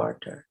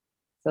headquarters.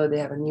 So they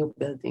have a new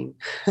building.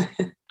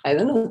 I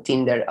don't know,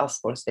 Tinder, of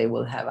course, they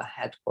will have a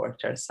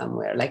headquarters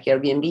somewhere like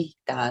Airbnb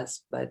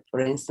does. But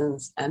for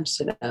instance,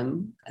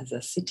 Amsterdam as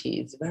a city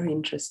is very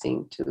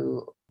interesting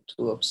to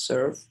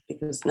observe,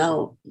 because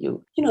now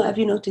you know, have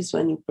you noticed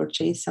when you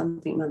purchase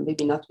something,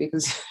 maybe not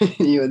because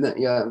you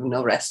have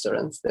no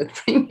restaurants that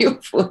bring you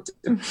food,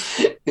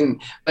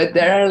 but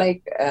there are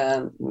like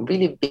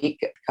really big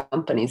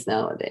companies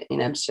now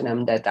in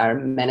Amsterdam that are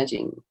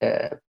managing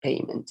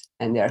payment,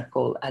 and they are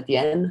called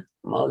Adyen,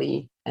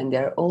 Molly, and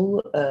they're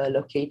all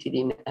located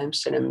in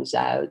Amsterdam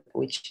Zuid,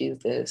 which is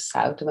the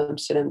south of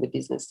Amsterdam, the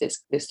business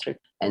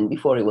district. And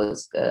before it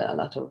was a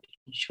lot of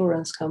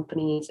insurance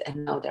companies,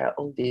 and now there are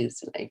all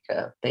these like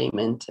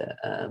payment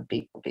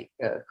big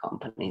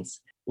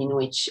companies in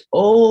which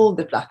all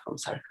the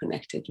platforms are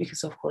connected,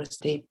 because of course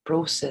they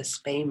process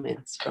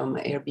payments from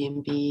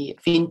Airbnb,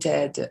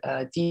 Vinted,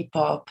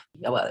 Depop,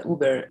 well,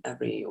 Uber,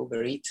 every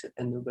Uber Eats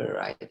and Uber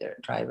rider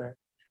driver.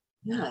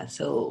 Yeah,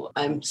 so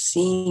I'm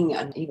seeing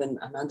even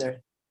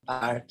another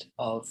part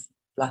of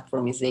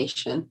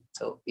platformization.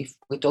 So if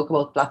we talk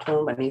about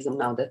platform urbanism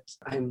now that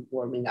I'm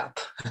warming up,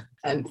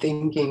 I'm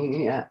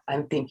thinking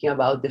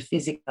about the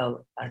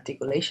physical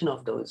articulation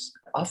of those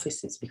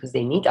offices, because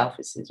they need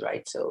offices,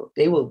 right? So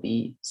they will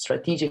be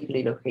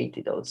strategically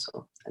located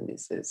also. And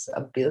this is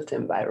a built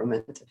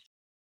environment.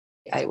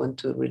 I want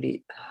to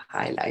really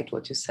highlight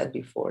what you said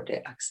before,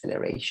 the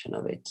acceleration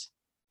of it,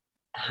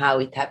 how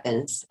it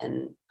happens,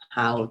 and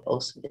how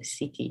also the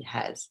city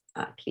has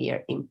a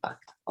clear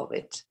impact of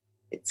it.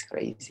 It's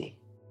crazy.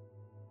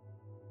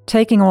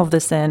 Taking all of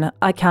this in,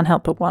 I can't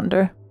help but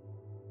wonder,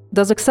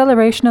 does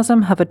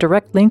accelerationism have a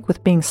direct link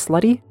with being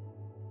slutty?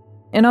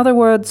 In other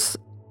words,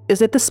 is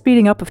it the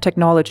speeding up of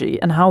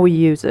technology and how we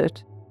use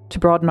it to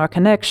broaden our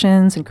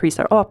connections, increase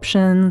our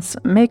options,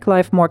 make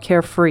life more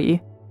carefree?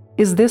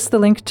 Is this the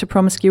link to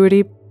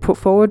promiscuity put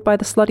forward by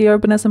the Slutty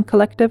Urbanism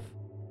Collective?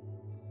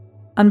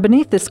 And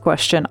beneath this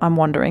question, I'm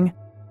wondering,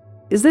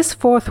 is this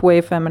fourth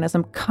wave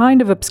feminism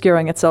kind of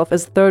obscuring itself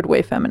as third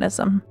wave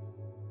feminism?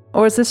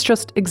 Or is this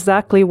just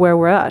exactly where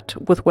we're at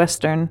with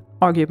Western,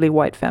 arguably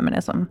white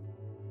feminism,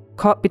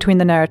 caught between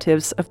the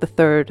narratives of the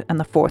third and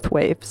the fourth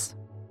waves?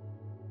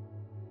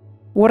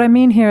 What I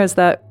mean here is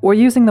that we're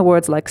using the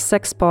words like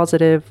sex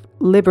positive,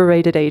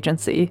 liberated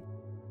agency,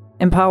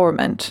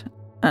 empowerment,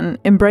 and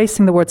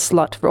embracing the word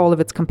slut for all of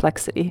its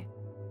complexity.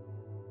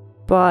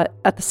 But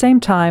at the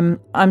same time,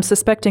 I'm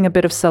suspecting a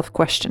bit of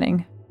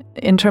self-questioning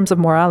in terms of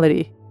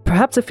morality,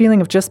 perhaps a feeling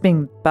of just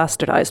being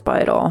bastardized by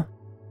it all.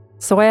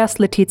 So I asked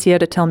Letizia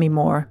to tell me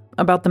more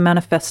about the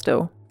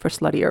manifesto for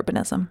slutty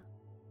urbanism.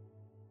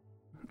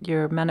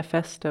 Your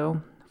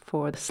manifesto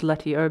for the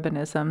slutty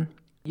urbanism,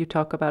 you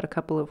talk about a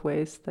couple of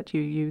ways that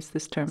you use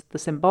this term. The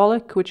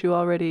symbolic, which you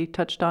already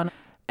touched on,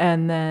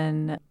 and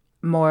then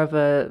more of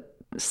the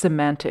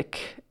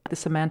semantic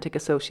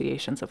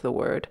associations of the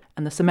word.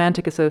 And the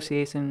semantic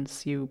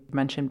associations, you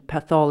mentioned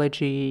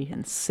pathology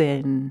and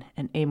sin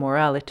and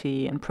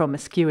amorality and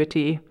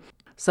promiscuity.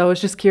 So I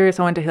was just curious,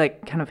 I wanted to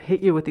kind of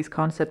hit you with these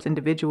concepts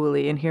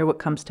individually and hear what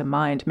comes to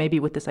mind, maybe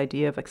with this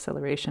idea of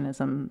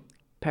accelerationism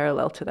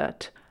parallel to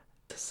that.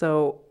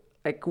 So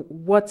Like,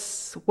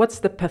 what's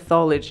the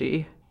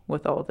pathology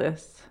with all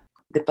this?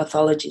 The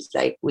pathology is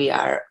like we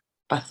are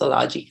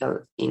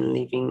pathological in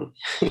living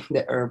in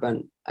the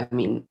urban. I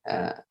mean,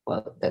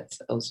 well, that's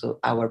also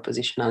our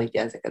positionality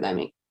as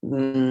academic.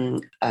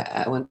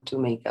 I want to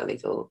make a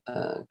little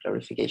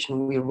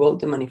clarification. We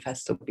wrote the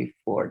manifesto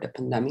before the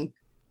pandemic.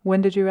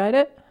 When did you write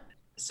it?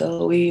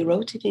 So we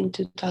wrote it in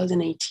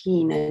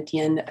 2018 at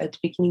the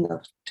beginning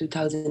of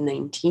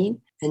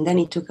 2019. And then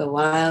it took a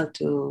while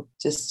to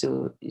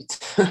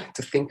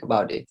think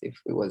about it, if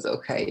it was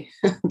okay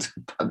to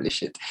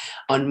publish it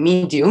on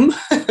Medium,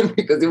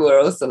 because we were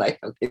also like,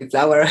 okay, it's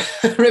our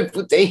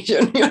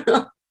reputation,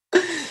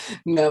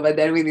 No, but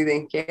then we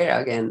didn't care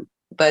again.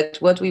 But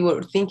what we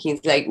were thinking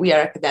is like, we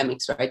are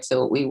academics, right?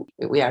 So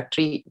we are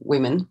three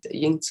women,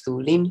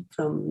 Yingsu Lin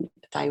from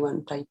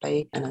Taiwan,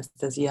 Taipei,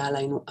 Anastasia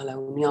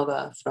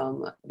Alauniova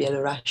from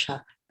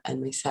Belarus, and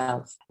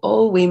myself,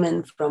 all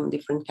women from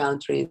different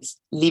countries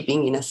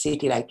living in a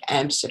city like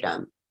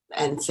Amsterdam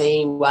and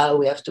saying, well,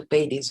 we have to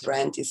pay this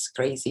rent is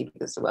crazy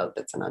because, well,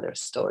 that's another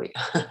story.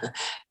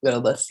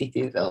 Global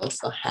cities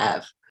also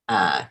have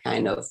a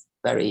kind of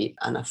very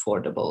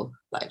unaffordable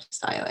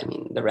lifestyle. I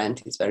mean, the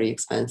rent is very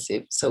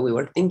expensive. So we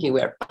were thinking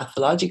we are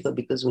pathological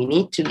because we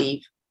need to live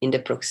in the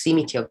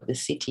proximity of the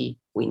city.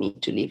 We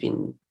need to live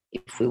in,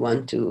 if we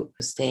want to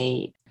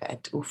stay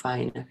at UFA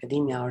in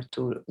academia or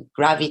to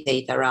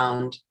gravitate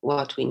around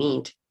what we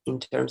need in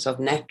terms of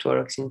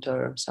networks, in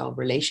terms of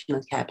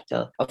relational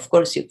capital. Of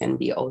course, you can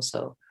be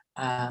also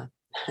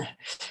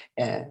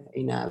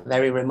in a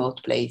very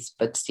remote place,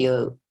 but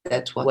still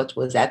that's what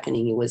was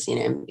happening. It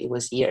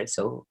was here.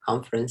 So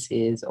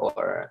conferences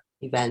or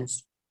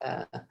events,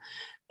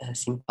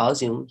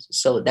 symposiums.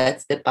 So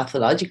that's the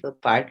pathological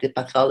part, the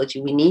pathology.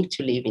 We need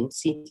to live in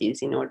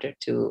cities in order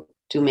to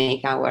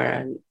make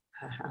our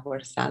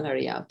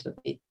salary out of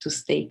it, to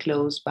stay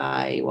close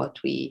by what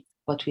we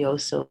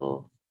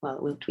also, well,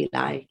 what we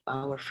like,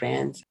 our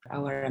friends,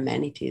 our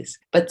amenities.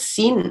 But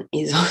sin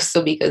is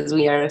also because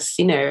we are a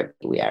sinner,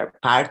 we are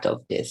part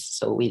of this.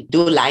 So we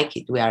do like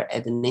it. We are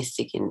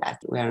hedonistic in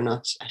that. We are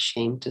not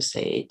ashamed to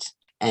say it.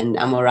 And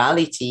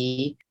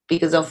amorality,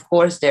 because of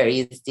course there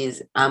is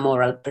this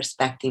amoral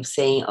perspective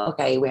saying,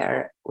 okay,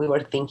 we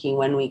were thinking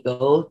when we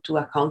go to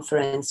a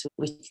conference,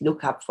 we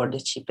look up for the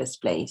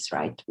cheapest place,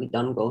 right? We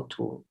don't go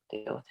to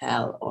the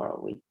hotel, or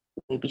we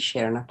maybe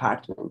share an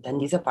apartment,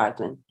 and this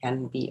apartment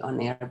can be on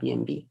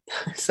Airbnb.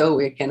 So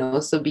we can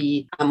also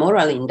be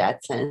amoral in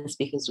that sense,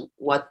 because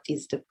what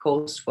is the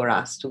cost for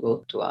us to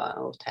go to a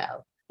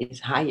hotel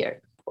is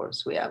higher. Of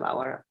course, we have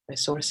our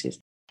resources.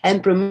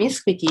 And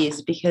promiscuity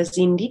is because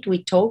indeed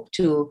we talk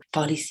to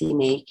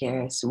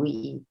policymakers,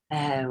 we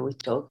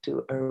talk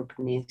to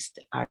urbanists,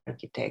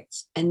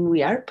 architects, and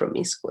we are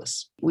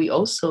promiscuous. We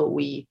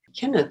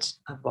cannot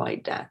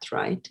avoid that,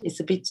 right? It's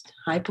a bit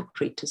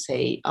hypocrite to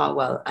say, oh,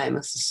 well, I'm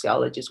a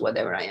sociologist,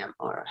 whatever I am,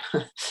 or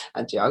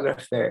a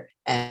geographer,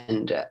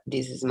 and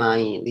this is my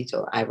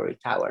little ivory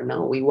tower.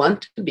 No, we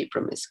want to be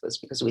promiscuous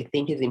because we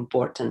think it's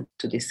important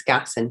to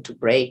discuss and to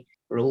break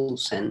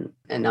rules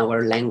and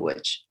our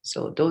language.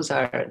 So those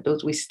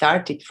we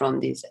started from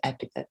these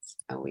epithets,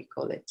 how we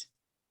call it.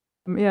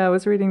 Yeah, I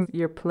was reading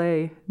your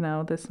play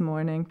now this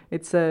morning.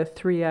 It's a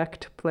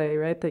 3-act play,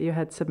 right, that you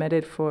had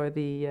submitted for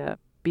the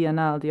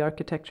Biennale, the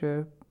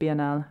Architecture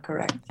Biennale.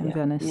 Correct. In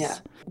Venice. Yeah.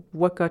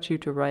 What got you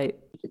to write?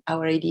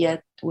 Our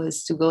idea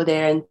was to go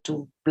there and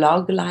to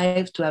blog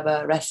live, to have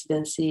a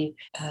residency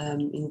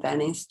in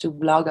Venice, to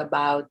blog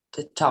about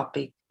the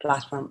topic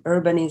platform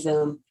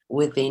urbanism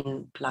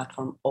within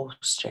Platform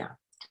Austria.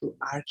 Two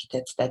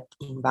architects that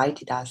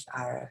invited us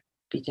are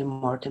Peter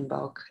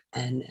Mortenbock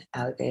and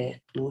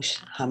Helge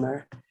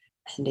Nusshammer.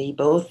 And they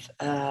both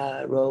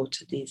wrote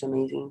this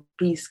amazing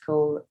piece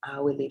called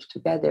How We Live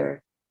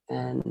Together.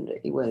 And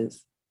it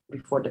was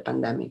before the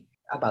pandemic,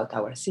 about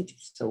our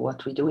cities. So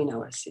what we do in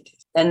our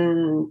cities.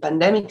 Then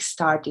pandemic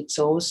started,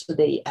 so also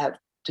they have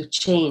to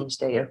change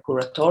their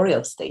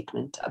curatorial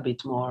statement a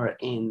bit more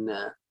in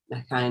a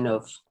kind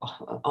of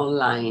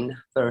online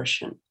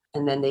version.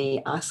 And then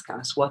they ask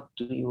us, what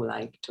do you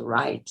like to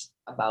write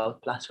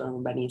about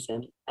platform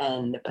urbanism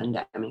and the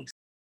pandemic?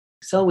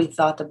 So we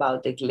thought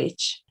about the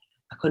glitch,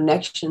 a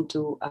connection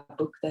to a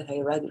book that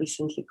I read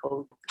recently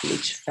called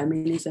Glitch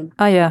Feminism.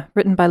 Oh yeah,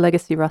 written by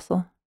Legacy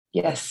Russell.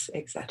 Yes,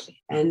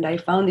 exactly. And I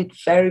found it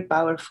very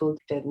powerful,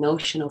 the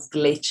notion of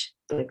glitch,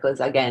 because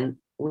again,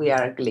 we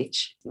are a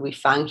glitch. We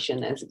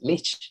function as a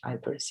glitch. I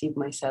perceive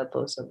myself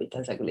also a bit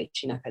as a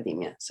glitch in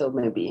academia. So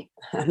maybe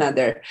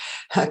another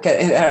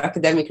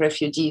academic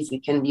refugees,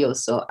 it can be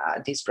also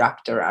a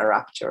disruptor, a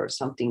rupture,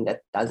 something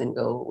that doesn't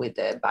go with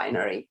the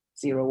binary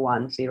 0,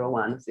 1, 0,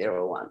 1,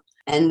 0, 1.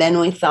 And then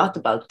we thought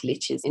about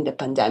glitches in the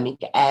pandemic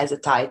as a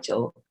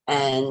title,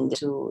 and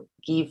to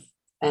give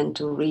and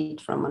to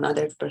read from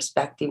another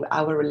perspective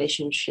our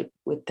relationship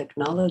with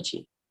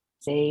technology.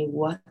 Say,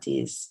 what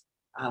is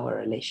our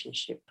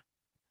relationship?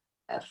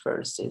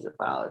 First is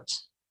about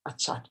a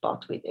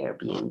chatbot with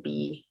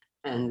Airbnb,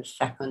 and the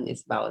second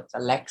is about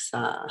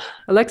Alexa.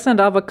 Alexa and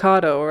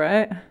avocado,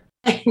 right?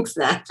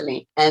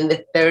 Exactly. And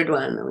the third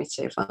one, which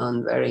I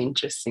found very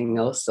interesting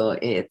also,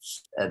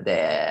 it's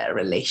the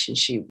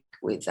relationship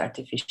with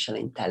artificial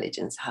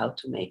intelligence, how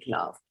to make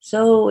love.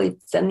 So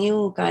it's a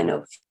new kind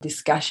of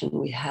discussion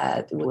we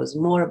had. It was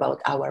more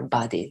about our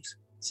bodies.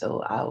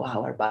 So how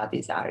our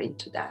bodies are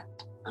into that.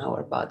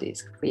 Our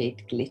bodies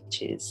create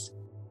glitches.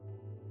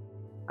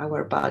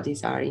 Our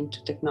bodies are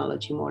into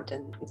technology more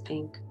than we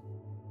think.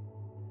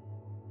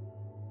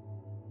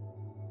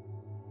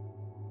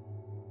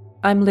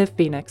 I'm Liv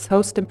Phoenix,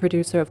 host and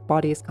producer of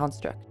Body is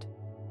Construct.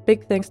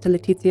 Big thanks to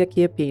Letizia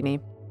Chiappini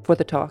for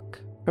the talk,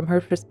 from her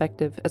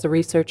perspective as a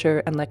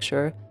researcher and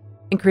lecturer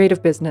in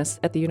creative business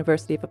at the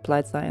University of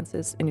Applied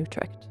Sciences in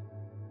Utrecht.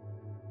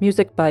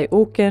 Music by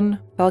Oaken,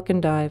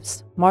 Falcon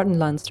Dives, Martin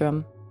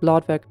Landstrom,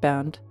 Lodwerk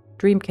Band,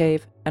 Dream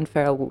Cave, and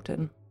Farrell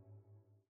Wooten.